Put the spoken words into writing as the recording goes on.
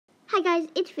Hi guys,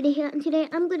 it's Fiddy here, and today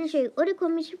I'm going to show you all the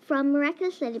Kwamis from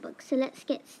Miraculous Ladybug. So let's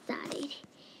get started.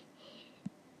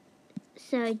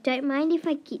 So don't mind if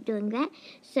I keep doing that.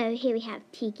 So here we have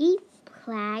Tiki,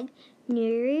 Plag,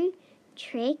 Nuru,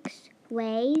 Trix,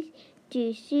 Waze,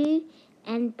 Dusu,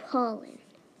 and Pollen.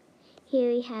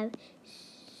 Here we have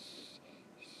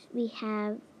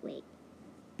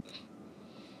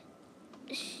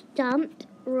Stumped,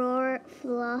 Roar,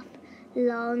 Fluff,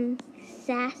 Long,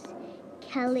 Sass,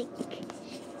 Calic,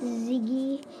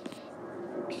 Ziggy,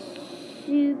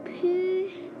 Zupu,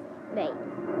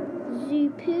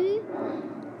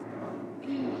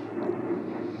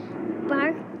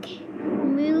 Bark,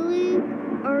 Mulu,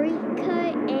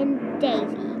 Orico, and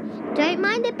Daisy. Don't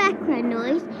mind the background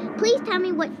noise. Please tell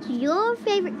me what your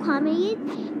favorite Kwami is,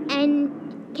 and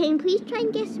can you please try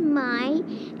and guess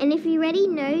mine? And if you already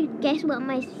know, guess what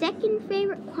my second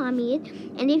favorite Kwami is.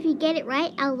 And if you get it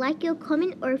right, I'll like your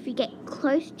comment, or if you get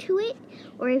close to it,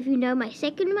 or if you know my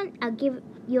second one, I'll give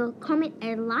your comment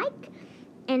a like.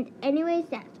 And anyways,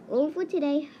 that's all for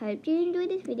today. Hope you enjoyed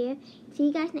this video. See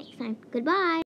you guys next time. Goodbye.